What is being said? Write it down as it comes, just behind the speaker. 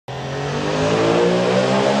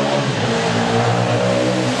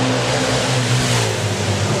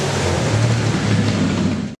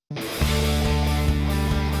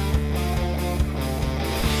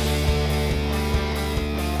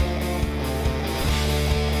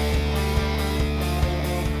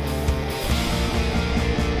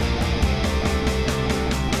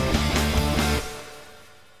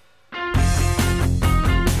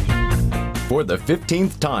For the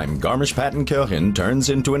 15th time, Garmish-Partenkirchen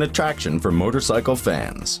turns into an attraction for motorcycle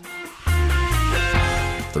fans.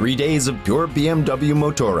 3 days of pure BMW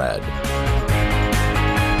Motorrad.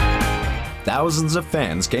 Thousands of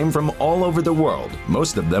fans came from all over the world,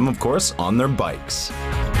 most of them, of course, on their bikes.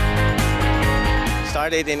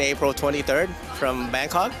 Started in April 23rd from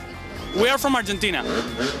Bangkok. We are from Argentina.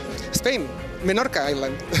 Spain, Menorca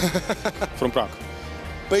Island. From Prague.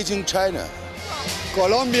 Beijing, China.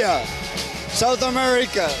 Colombia, South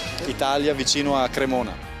America. Italia, vicino a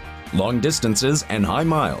Cremona. Long distances and high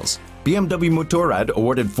miles. BMW Motorrad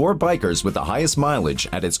awarded 4 bikers with the highest mileage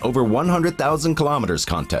at its over 100,000 kilometers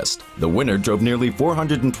contest. The winner drove nearly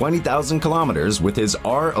 420,000 kilometers with his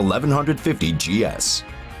R1150 GS.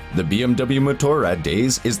 The BMW Motorrad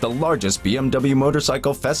Days is the largest BMW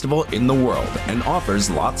motorcycle festival in the world and offers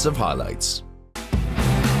lots of highlights,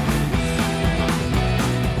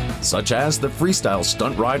 such as the freestyle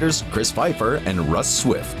stunt riders Chris Pfeiffer and Russ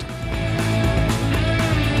Swift.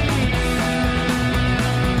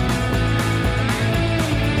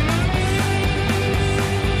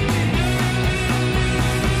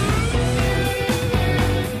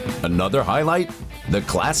 Another highlight? The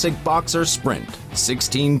classic boxer sprint,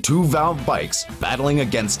 16 two-valve bikes battling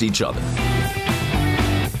against each other.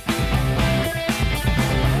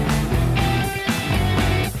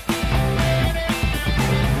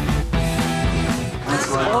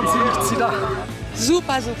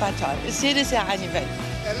 Super, super toll. Ist jedes Jahr ein Event.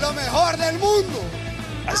 Es lo mejor del mundo.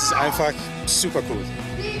 Es ist einfach super cool.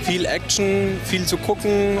 Viel Action, viel zu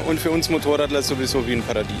gucken und für uns Motorradler sowieso wie ein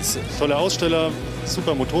Paradies. Tolle Aussteller,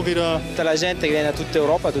 super Motorräder. Tutta la gente che viene da tutta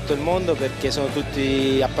Europa, tutto il mondo, perché sono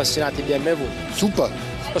tutti appassionati di BMW. Super.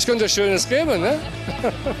 Was könnte es Schönes geben, ne?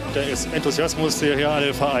 Der Enthusiasmus, der hier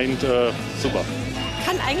alle vereint, super.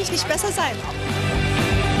 Kann eigentlich nicht besser sein.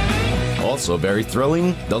 Also very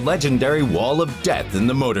thrilling, the legendary Wall of Death in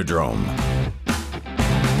the Motordrome.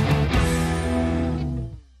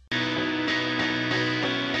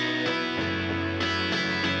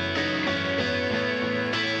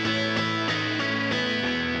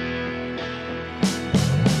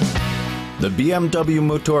 The BMW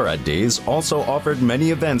Motorrad Days also offered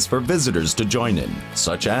many events for visitors to join in,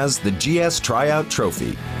 such as the GS Tryout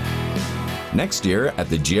Trophy. Next year, at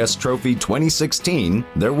the GS Trophy 2016,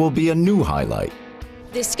 there will be a new highlight.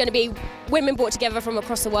 This is going to be women brought together from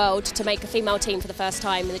across the world to make a female team for the first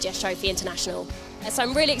time in the GS Trophy International. So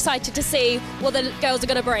I'm really excited to see what the girls are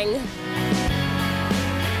going to bring.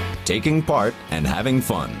 Taking part and having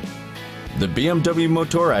fun. The BMW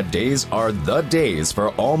Motorrad Days are the days for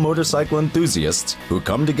all motorcycle enthusiasts who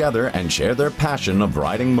come together and share their passion of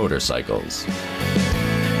riding motorcycles.